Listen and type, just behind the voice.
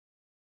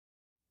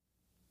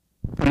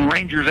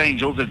Rangers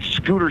Angels. It's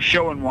Scooter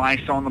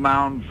Schoenweiss on the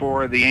mound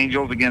for the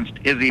Angels against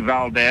Izzy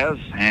Valdez,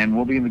 and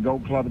we'll be in the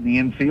Gold Club in the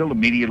infield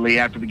immediately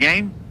after the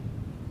game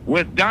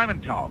with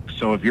Diamond Talk.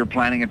 So if you're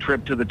planning a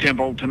trip to the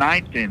Temple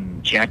tonight,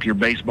 then cap your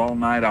baseball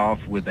night off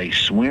with a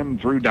swim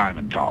through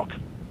Diamond Talk.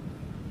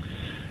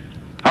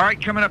 All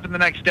right, coming up in the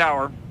next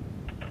hour,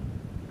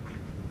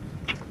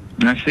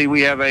 I see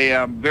we have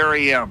a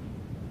very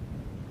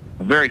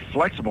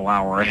flexible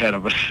hour ahead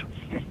of us.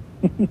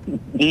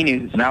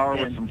 E-News. An hour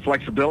with some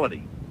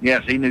flexibility.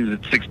 Yes, E-News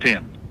at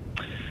 6:10.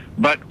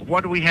 But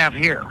what do we have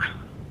here?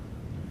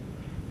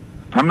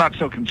 I'm not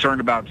so concerned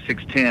about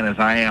 6:10 as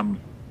I am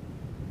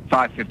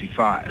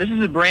 5:55. This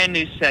is a brand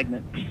new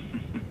segment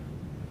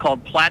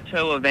called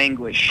Plateau of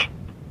Anguish.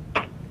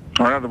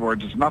 Or in other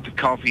words, it's not the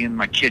coffee in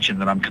my kitchen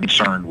that I'm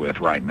concerned with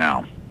right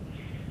now.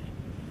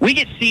 We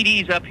get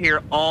CDs up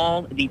here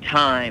all the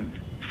time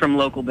from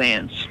local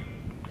bands.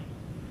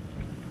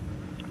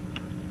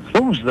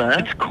 What was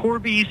that? It's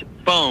Corby's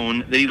phone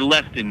that he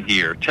left in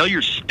here. Tell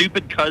your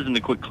stupid cousin to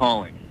quit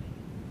calling.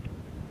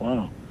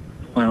 Wow.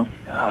 Well,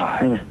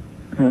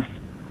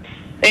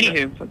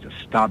 anywho, So just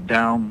stop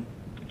down.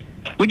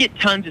 we get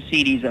tons of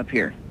CDs up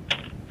here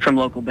from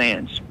local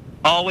bands.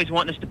 Always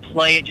wanting us to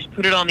play it, just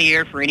put it on the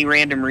air for any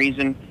random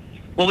reason.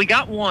 Well, we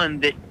got one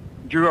that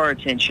drew our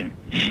attention.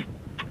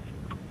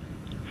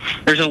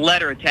 There's a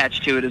letter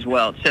attached to it as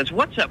well. It says,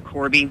 "What's up,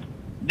 Corby?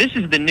 This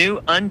is the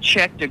new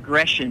Unchecked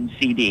Aggression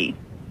CD.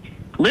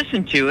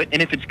 Listen to it,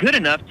 and if it's good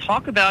enough,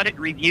 talk about it,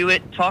 review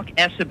it, talk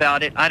S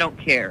about it. I don't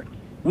care.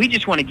 We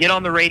just want to get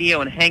on the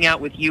radio and hang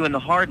out with you and the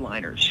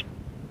Hardliners.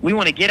 We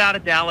want to get out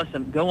of Dallas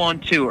and go on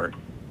tour.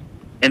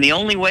 And the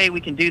only way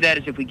we can do that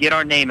is if we get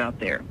our name out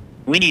there.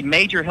 We need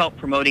major help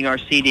promoting our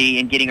CD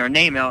and getting our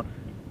name out.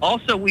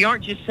 Also, we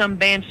aren't just some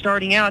band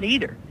starting out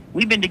either.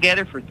 We've been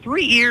together for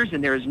 3 years,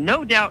 and there is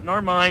no doubt in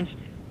our minds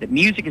that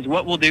music is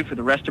what we'll do for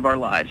the rest of our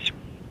lives.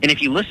 And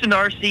if you listen to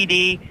our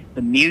CD,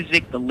 the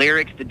music, the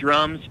lyrics, the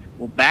drums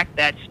will back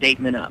that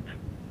statement up."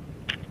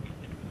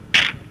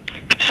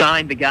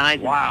 Signed, the guys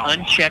Wow. at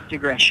Unchecked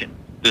Aggression.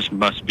 This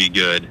must be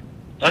good.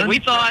 So we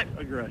thought,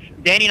 Aggression.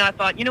 Danny and I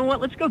thought, you know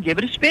what, let's go give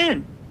it a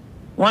spin.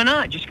 Why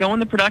not? Just go in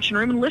the production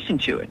room and listen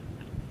to it.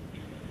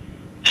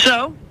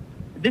 So,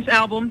 this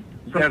album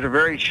These guys are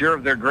very sure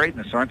of their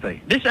greatness, aren't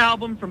they?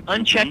 from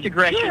Unchecked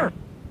Aggression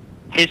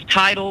is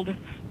titled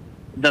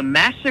The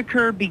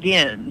Massacre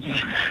Begins.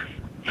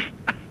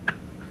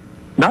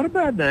 Not a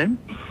bad name.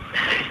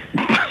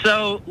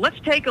 So let's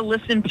take a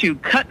listen to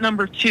cut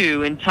number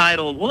 2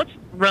 entitled, well, let's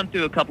run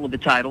through a couple of the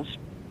titles.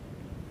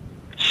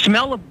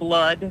 Smell of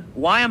Blood,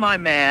 Why Am I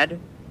Mad,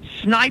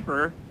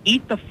 Sniper,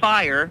 Eat the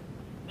Fire,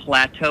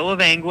 Plateau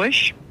of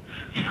Anguish,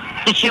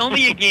 Kill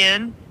Me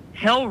Again,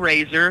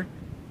 Hellraiser,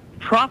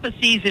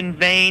 Prophecies in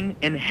Vain,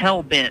 and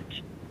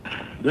Hellbent.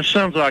 This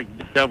sounds like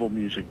devil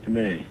music to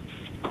me.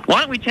 Why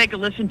don't we take a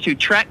listen to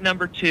track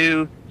number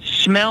 2,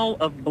 Smell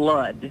of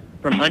Blood,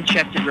 from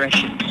Unchecked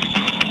Aggression.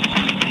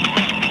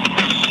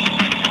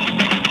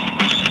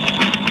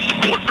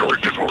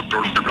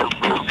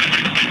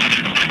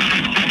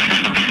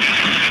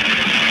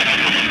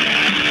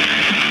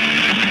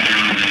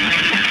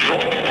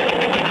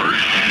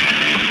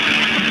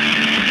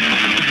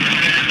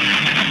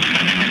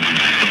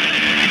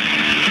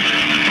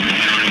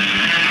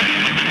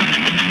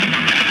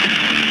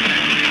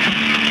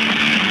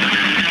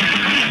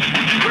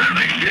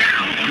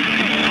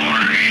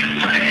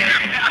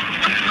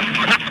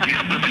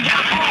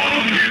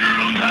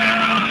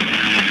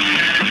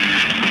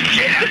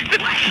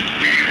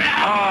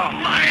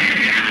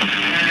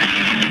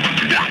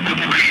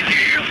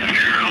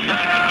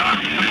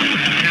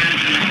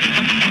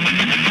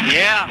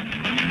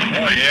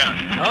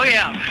 Oh,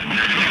 yeah.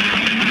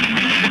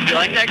 You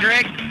like that,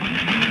 Greg?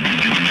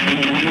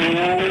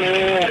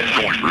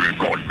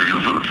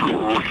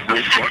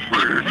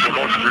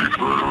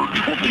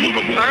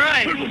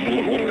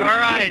 All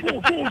right.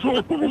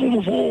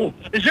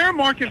 Is there a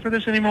market for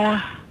this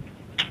anymore?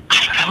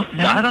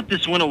 I thought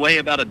this went away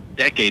about a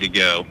decade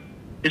ago.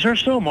 Is there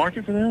still a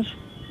market for this?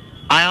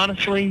 I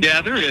honestly...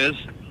 Yeah, there is.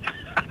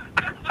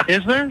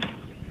 Is there?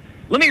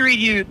 Let me read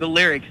you the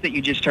lyrics that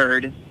you just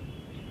heard.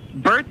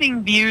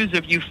 Birthing views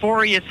of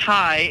euphorious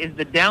high is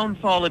the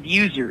downfall of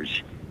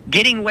users.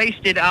 Getting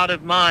wasted out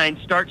of mind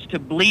starts to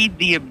bleed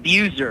the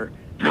abuser.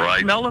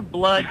 Right. Smell of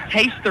blood,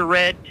 taste the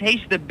red,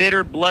 taste the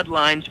bitter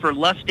bloodlines for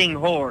lusting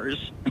whores.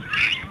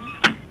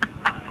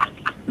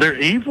 They're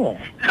evil.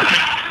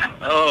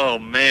 Oh,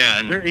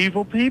 man. They're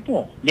evil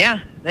people. Yeah,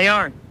 they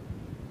are.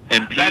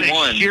 And That is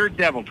P1. sheer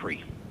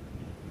deviltry.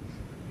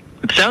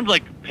 It sounds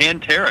like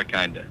Pantera,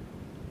 kind of.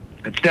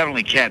 It's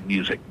definitely cat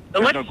music.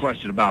 There's no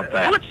question about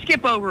that. Let's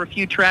skip over a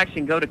few tracks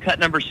and go to cut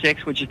number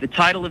 6, which is the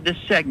title of this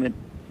segment,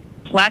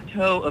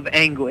 Plateau of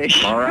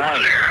Anguish. All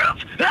right. I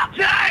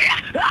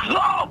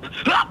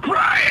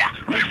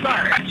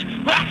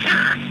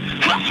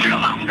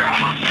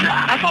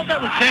thought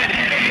that was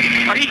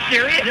Teddy. Are you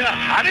serious? Yeah,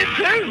 I did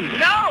too.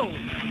 No.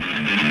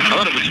 I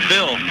thought it was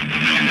Phil.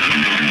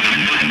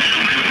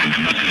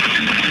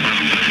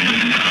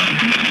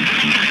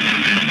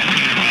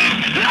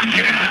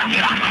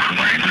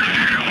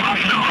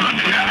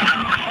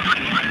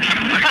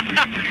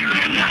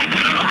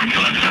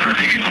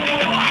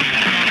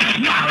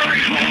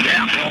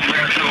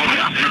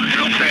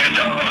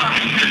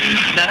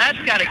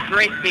 That's got a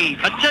great beat.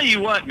 I tell you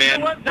what, man. You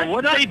know what? For That's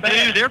what not they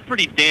bad. do, they're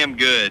pretty damn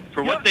good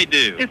for what they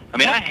do.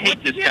 I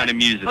hate this kind of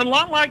music. A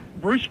lot like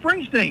Bruce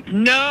Springsteen.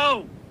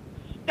 No.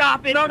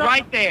 Stop it No.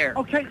 right there.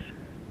 Okay,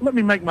 let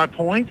me make my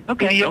point.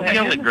 Okay, Don't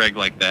yell at Greg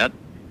like that.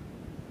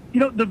 You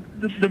know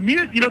the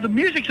music. You know the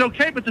music's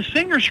okay, but the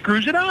singer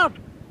screws it up.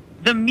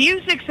 The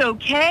music's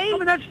okay? I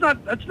mean that's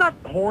not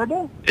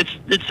horrible. It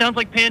sounds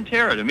like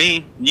Pantera to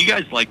me. You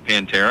guys like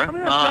Pantera. I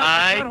mean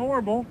that's not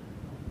horrible.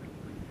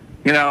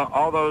 You know,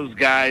 all those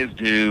guys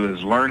do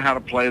is learn how to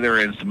play their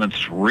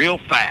instruments real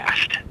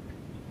fast.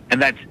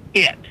 And that's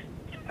it.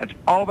 That's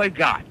all they've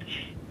got.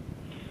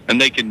 And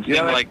they can sing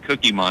Yeah, like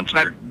Cookie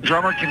Monster. That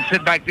drummer can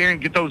sit back there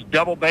and get those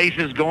double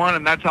basses going,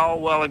 and that's all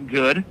well and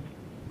good.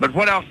 But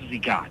what else has he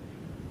got?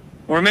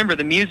 Well, remember,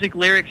 the music,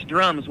 lyrics,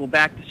 drums will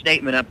back the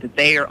statement up that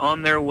they are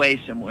on their way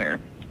somewhere.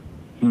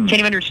 Can't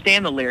even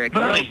understand the lyrics.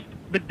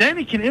 But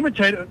Danny can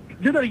imitate it.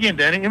 Do that again,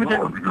 Danny. Imitate.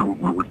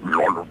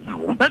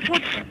 That's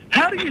what.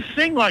 How do you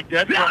sing like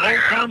that for a whole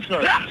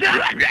concert?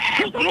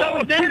 That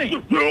was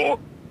Danny.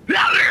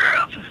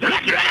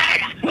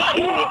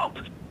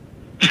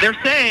 They're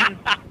saying,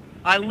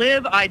 I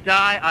live, I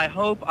die, I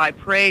hope, I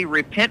pray,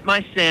 repent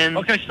my sins.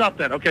 Okay, stop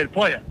that. Okay,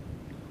 play it.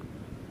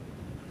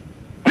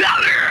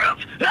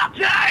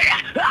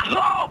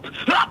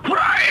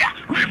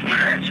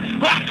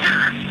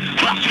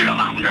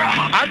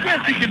 I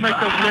guess you can make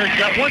those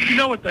lyrics up once you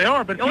know what they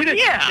are, but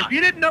if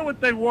you didn't know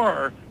what they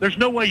were, there's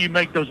no way you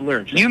make those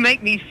lyrics. You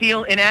make me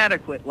feel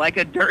inadequate, like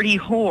a dirty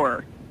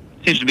whore.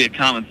 Seems to be a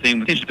common theme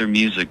with their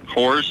music.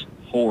 Whores.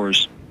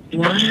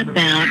 What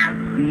about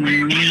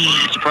me?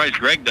 I'm surprised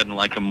Greg doesn't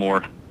like them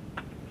more.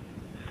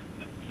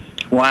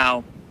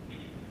 Wow.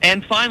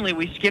 And finally,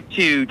 we skip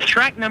to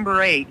track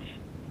number 8,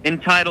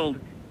 entitled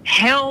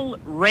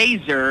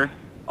Hellraiser,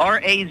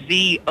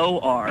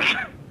 R-A-Z-O-R.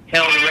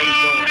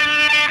 Hellraiser.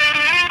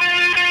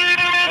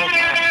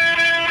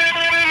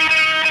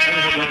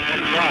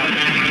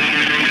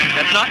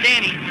 That's not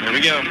Danny. There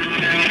we go.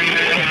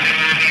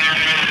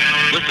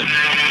 Listen.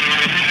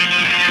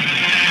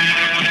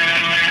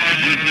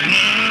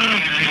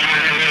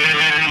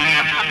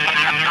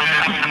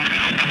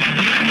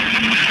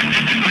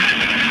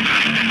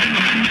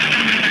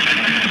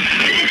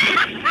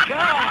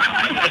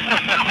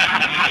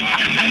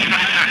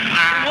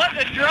 What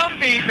a drum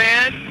beat,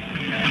 man.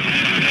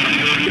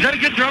 Is that a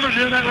good drummer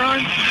doing that, Ron?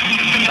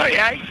 Oh,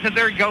 yeah, he said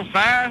there and go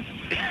fast.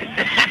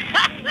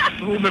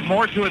 A little bit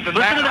more to it than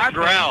Listen to that that.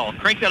 growl.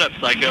 Crank that up,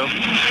 Psycho.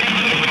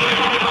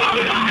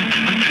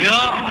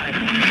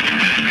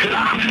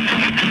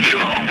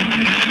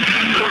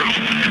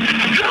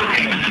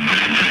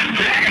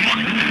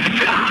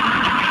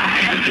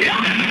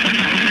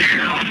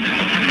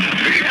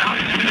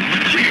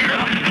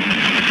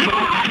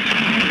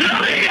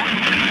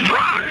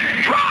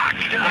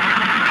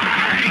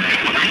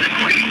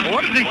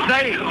 What does he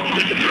say?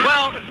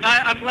 Well,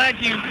 I'm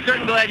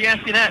certainly glad you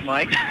asked me that,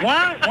 Mike.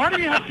 Why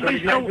do you have to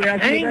be so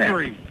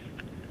angry?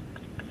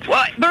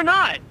 Well, they're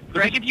not.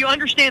 Greg, if you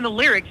understand the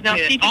lyrics, now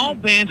see if you All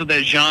bands of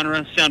that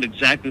genre sound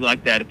exactly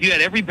like that. If you had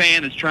every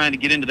band that's trying to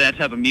get into that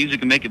type of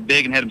music and make it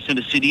big and had them send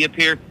a CD up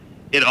here,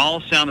 it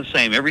all sound the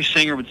same. Every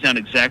singer would sound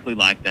exactly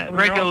like that.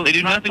 Grego, They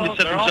do nothing to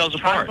set themselves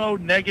apart.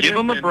 Give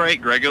them a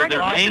break, Grego.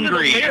 They're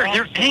angry.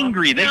 They're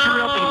angry. They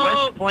grew up in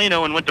West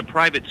Plano and went to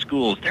private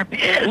schools. They're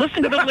pissed.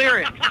 Listen to the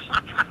lyrics.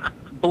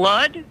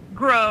 Blood,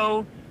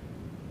 grow,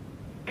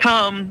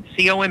 come,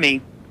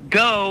 C-O-M-E,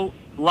 go,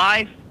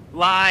 life,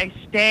 lie,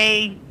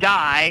 stay,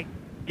 die,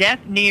 death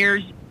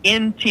nears,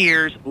 in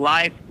tears,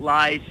 life,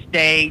 lies,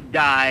 stay,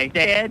 die,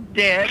 dead,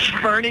 dead,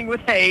 burning with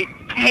hate,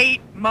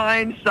 hate,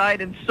 mind,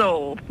 sight, and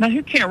soul. Now,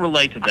 who can't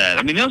relate to that?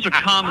 I mean, those are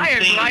common I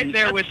am themes. right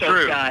there with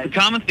those guys. The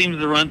common themes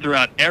that run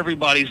throughout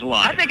everybody's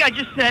life. I think I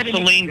just said it.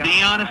 Celine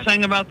Dion has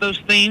sang about those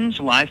themes,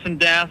 life and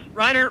death.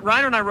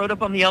 Reiner and I rode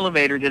up on the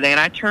elevator today, and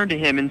I turned to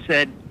him and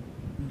said,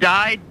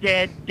 die,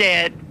 dead,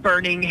 dead,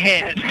 burning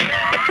head.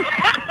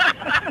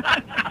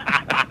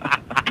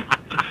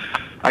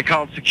 I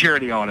called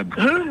security on him.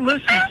 Who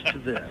listens to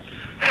this?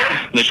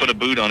 They put a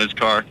boot on his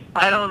car.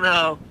 I don't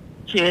know.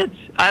 Kids,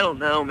 I don't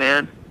know,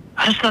 man.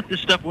 I just thought this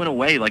stuff went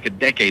away like a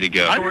decade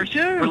ago.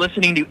 We're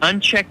listening to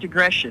Unchecked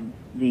Aggression,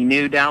 the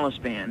new Dallas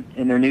band,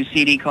 and their new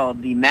CD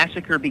called The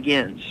Massacre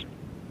Begins.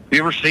 You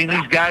ever seen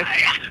these guys?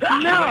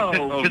 No.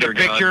 Oh, To the dear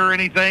God. picture or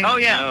anything? Oh,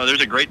 yeah. No,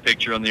 there's a great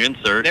picture on the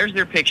insert. There's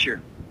their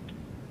picture.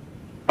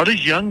 Are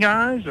these young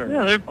guys or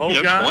Yeah, they're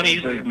old guys?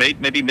 20s,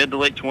 maybe mid to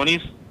late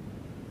 20s.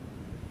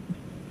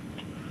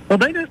 Well,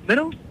 they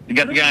don't. You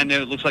got the guy in there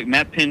that looks like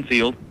Matt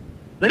Pinfield.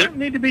 They don't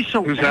need to be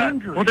so Who's that?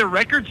 angry. Well, their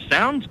record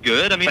sounds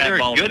good. I mean, Fat they're a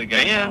ball of good a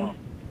guy. band.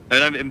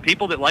 And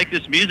people that like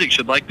this music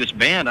should like this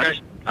band. I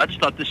just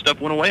thought this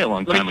stuff went away a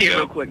long Let time me see it ago.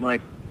 real quick,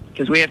 Mike,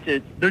 because we have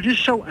to. They're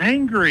just so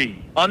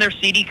angry. On their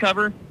CD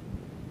cover,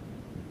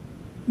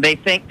 they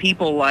thank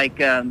people like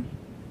the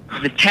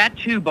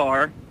Tattoo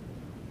Bar,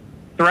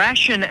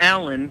 Thrashin'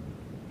 Allen,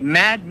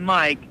 Mad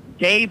Mike,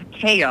 Dave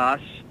Chaos,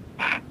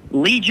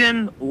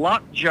 Legion,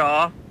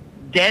 Lockjaw,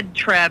 Dead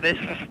Travis,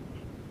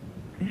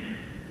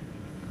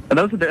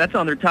 That's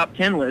on their top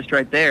 10 list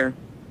right there.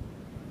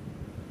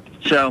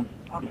 So,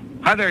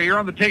 hi there, you're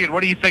on the ticket.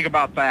 What do you think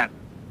about that?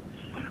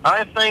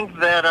 I think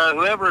that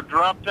whoever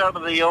dropped out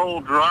of the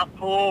old drop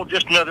pool,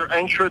 just another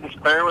Angstrom and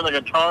Spare with a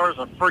guitar, is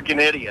a freaking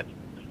idiot.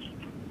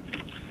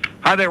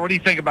 Hi there, what do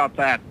you think about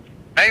that?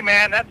 Hey,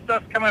 man, that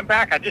stuff's coming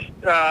back. I just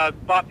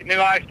bought the new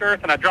Iced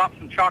Earth, and I dropped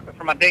some chocolate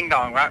from my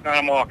ding-dong right now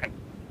I'm walking.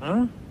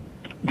 Huh?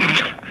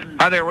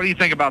 Hi there, what do you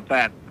think about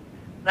that?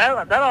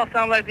 That all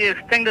sounds like the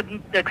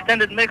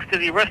extended mix to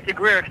the Rusty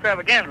Greer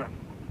Extravaganza.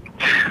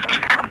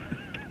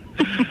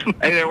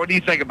 Hey there, what do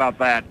you think about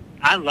that?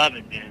 I love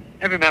it, man.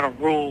 Heavy metal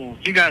rules.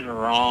 You guys are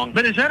wrong.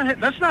 But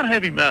that's not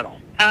heavy metal.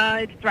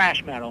 It's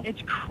thrash metal.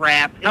 it's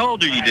crap. How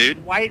old are you,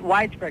 dude?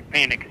 Widespread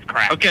Panic is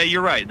crap. Okay,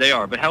 you're right. They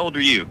are. But how old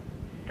are you?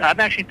 I'm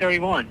actually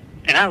 31,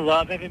 and I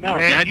love heavy metal.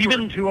 Man, have you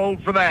been too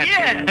old for that?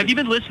 Yeah. Have you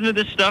been listening to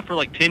this stuff for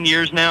like 10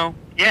 years now?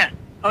 Yeah.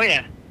 Oh,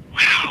 yeah.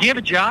 Wow. Do you have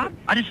a job?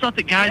 I just thought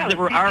that guys that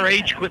were our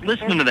age quit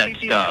listening to that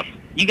stuff.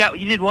 You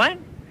did what?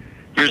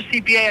 For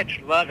CPA, I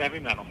just love heavy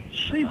metal.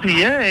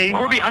 CPA?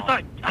 Corby, I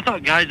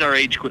thought guys our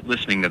age quit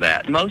listening to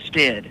that. Most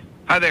did.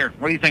 Hi there,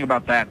 what do you think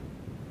about that?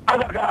 Oh,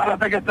 my God, I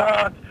think it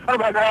does. Oh,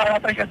 my God, I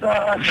think it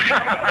does.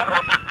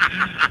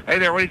 Hey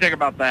there, what do you think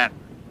about that?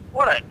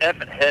 What an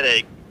effing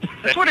headache.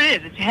 That's what it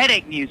is. It's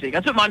headache music.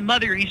 That's what my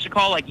mother used to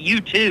call like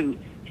U2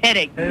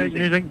 headache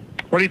music.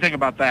 What do you think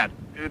about that?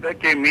 Dude, that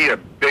gave me a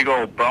big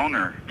old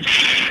boner.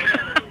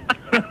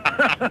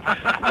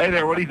 Hey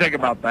there, what do you think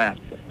about that?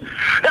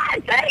 I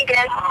think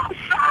it all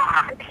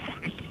sucks.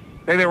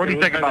 Hey there, what do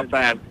you think about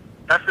that?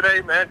 That's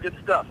today, man. Good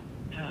stuff.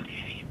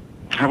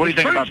 What do you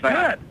think about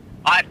that?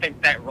 I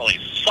think that really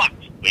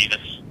sucks,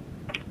 Beavis.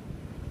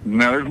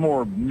 No, there's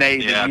more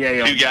nays Yeah, than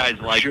yay on two guys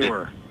that, liked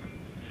sure.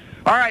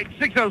 All right,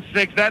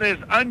 606, that is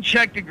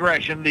Unchecked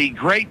Aggression, the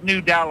great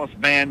new Dallas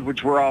band,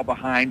 which we're all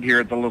behind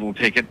here at the Little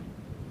Ticket.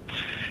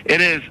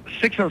 It is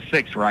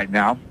 606 right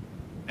now.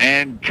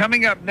 And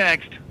coming up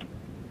next,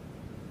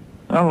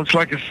 well, looks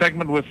like a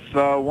segment with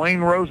Wayne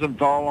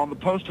Rosenthal on the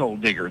Post Hole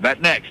Digger.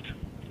 That next.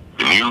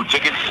 New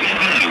ticket CD.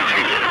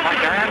 My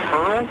dad,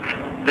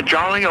 Earl, the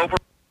Jolly Over.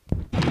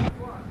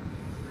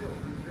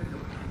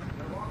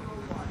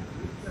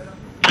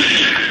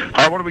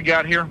 All right, what do we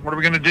got here? What are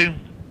we going to do?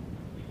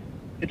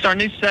 It's our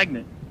new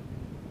segment,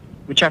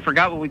 which I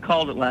forgot what we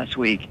called it last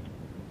week.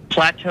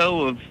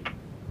 Plateau of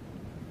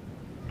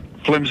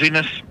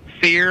Flimsiness?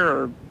 Fear,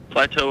 or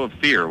Plateau of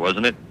Fear,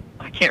 wasn't it?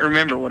 I can't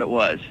remember what it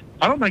was.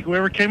 I don't think we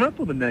ever came up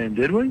with a name,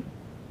 did we?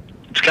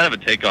 It's kind of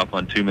a takeoff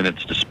on 2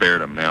 minutes to spare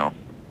them now.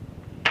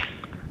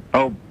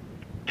 Oh,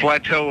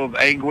 Plateau of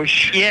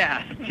Anguish?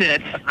 Yeah, that's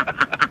it.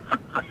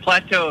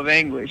 Plateau of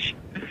Anguish.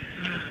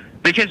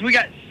 Because we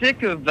got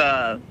sick of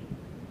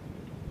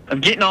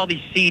getting all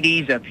these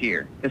CDs up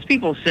here. Because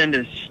people send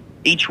us,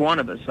 each one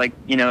of us, like,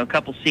 a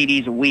couple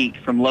CDs a week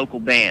from local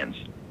bands.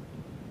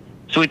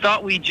 So we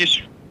thought we'd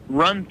just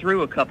run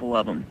through a couple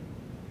of them.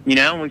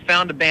 And we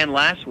found a band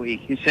last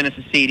week who sent us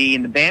a CD,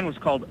 and the band was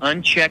called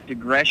Unchecked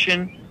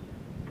Aggression.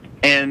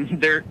 And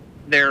their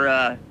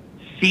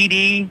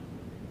CD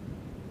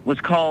was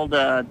called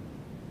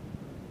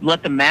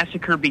Let the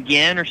Massacre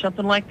Begin or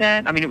something like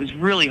that. I mean, it was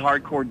really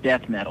hardcore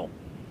death metal.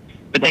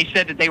 But they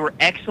said that they were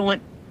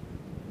excellent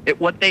at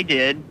what they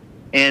did,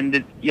 and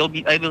that you'll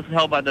be able to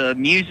tell by the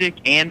music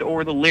and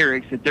or the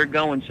lyrics that they're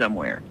going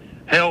somewhere.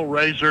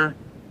 Hellraiser,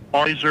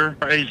 Razor,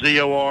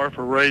 A-Z-O-R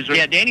for Razor.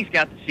 Yeah, Danny's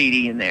got the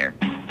CD in there.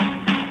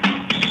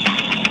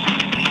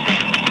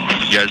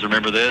 You guys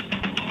remember this?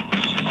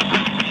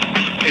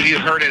 If you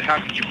heard it, how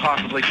could you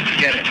possibly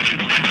forget it?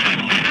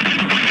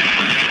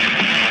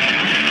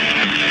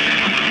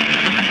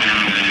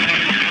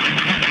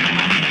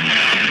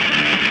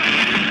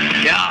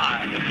 God.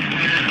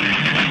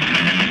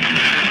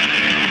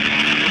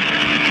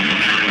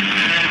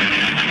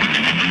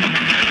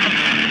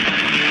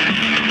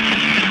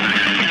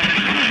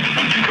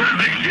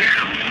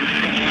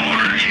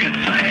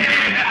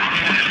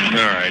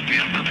 All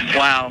right.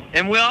 Wow.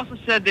 And we also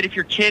said that if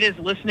your kid is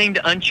listening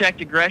to Unchecked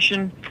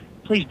Aggression,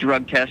 please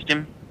drug test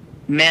him,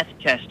 meth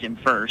test him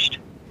first,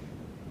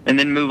 and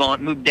then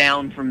move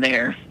down from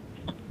there.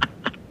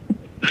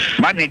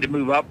 Might need to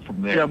move up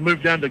from there. Yeah,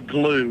 move down to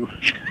glue.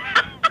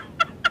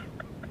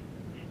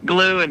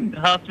 Glue and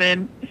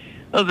Huffin.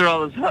 Those are all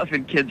those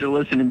Huffin kids are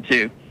listening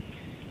to.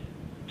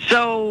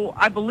 So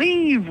I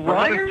believe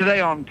What is Ryder,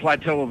 today on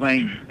Plateau of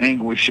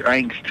Anguish,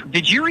 Angst?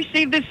 did you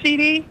receive this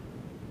CD?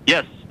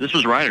 Yes, this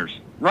was Ryder's.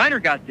 Ryder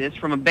got this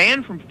from a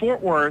band from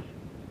Fort Worth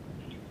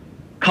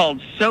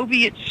called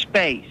Soviet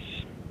Space.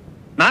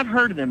 And I've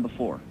heard of them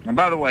before. And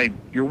by the way,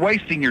 you're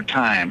wasting your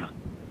time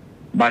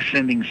by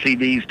sending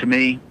CDs to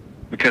me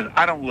because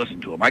I don't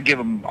listen to them. I give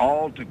them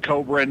all to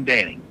Cobra and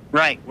Danny,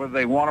 Right. whether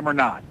they want them or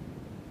not.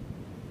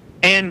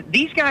 And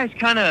these guys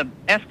kind of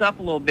effed up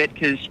a little bit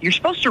because you're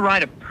supposed to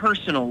write a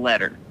personal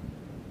letter.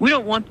 We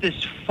don't want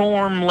this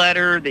form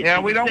letter that Yeah,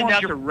 you we don't send want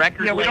out your to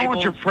record Yeah, we don't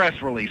want your labels.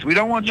 press release. We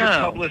don't want your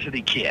No.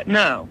 publicity kit.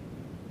 No.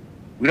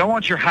 We don't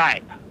want your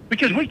hype.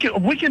 Because we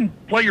can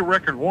play your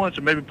record once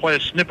and maybe play a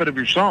snippet of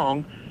your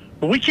song,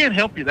 But we can't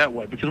help you that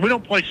way because we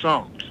don't play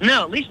songs.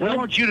 No, at least We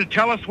want you to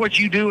tell us what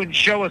you do and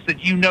show us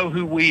that you know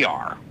who we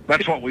are.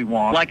 That's what we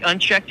want. like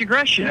Unchecked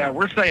Aggression, Yeah,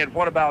 we're saying,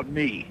 what about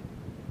me?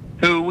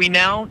 who we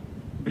now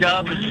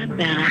dub.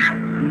 And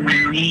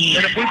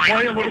if we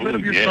play a little bit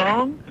of your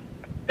song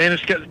and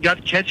it's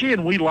got catchy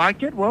and we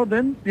like it, well,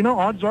 then,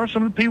 odds are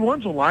some of the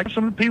P1s will like it.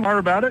 Some of the P1s hear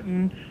about it,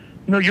 and,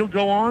 you'll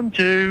go on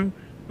to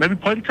maybe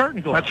play the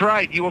Curtain Club. That's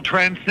right. You will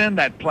transcend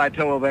that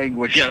Plateau of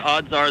Anguish. Yeah,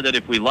 odds are that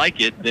if we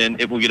like it, then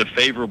it will get a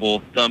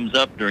favorable thumbs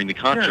up during the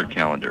concert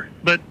calendar.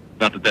 But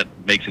not that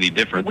makes any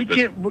difference. we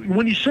can't.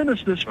 When you send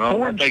us this Well,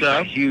 porn that makes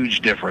stuff, a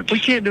huge difference. we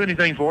can't do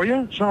anything for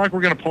you. It's not like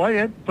we're going to play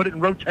it, put it in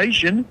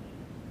rotation.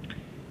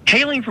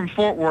 Hailing from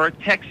Fort Worth,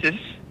 Texas,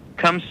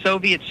 comes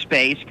Soviet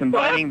Space,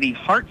 combining the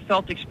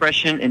heartfelt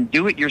expression and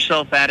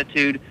do-it-yourself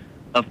attitude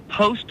of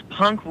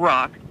post-punk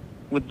rock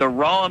with the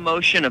raw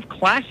emotion of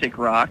classic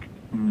rock.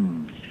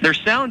 Their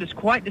sound is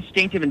quite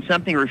distinctive and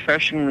something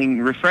refreshingly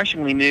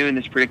new in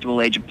this predictable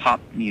age of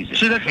pop music.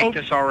 See, that's Hate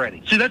this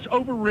already. See, that's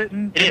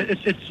overwritten. It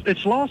is.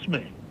 It's lost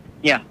me.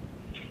 Yeah.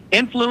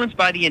 Influenced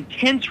by the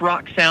intense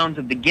rock sounds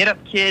of the Get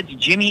Up Kids,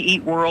 Jimmy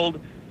Eat World,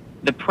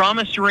 the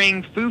Promise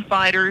Ring, Foo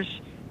Fighters,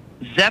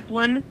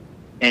 Zeppelin,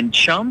 and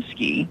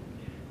Chomsky,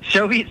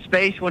 Soviet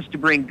Space wants to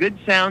bring good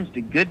sounds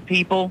to good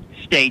people,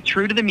 stay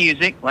true to the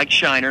music, like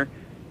Shiner,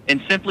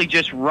 and simply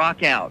just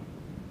rock out.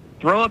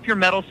 Throw up your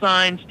metal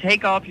signs,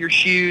 take off your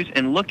shoes,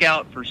 and look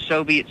out for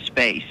Soviet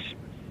Space.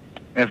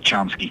 F.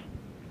 Chomsky.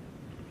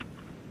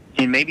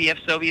 And maybe F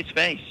Soviet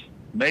Space.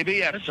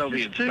 Maybe F. That's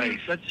Soviet just too-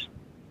 space.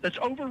 That's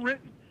overwritten.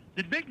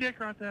 Did Big Dick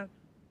write that?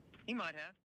 He might have.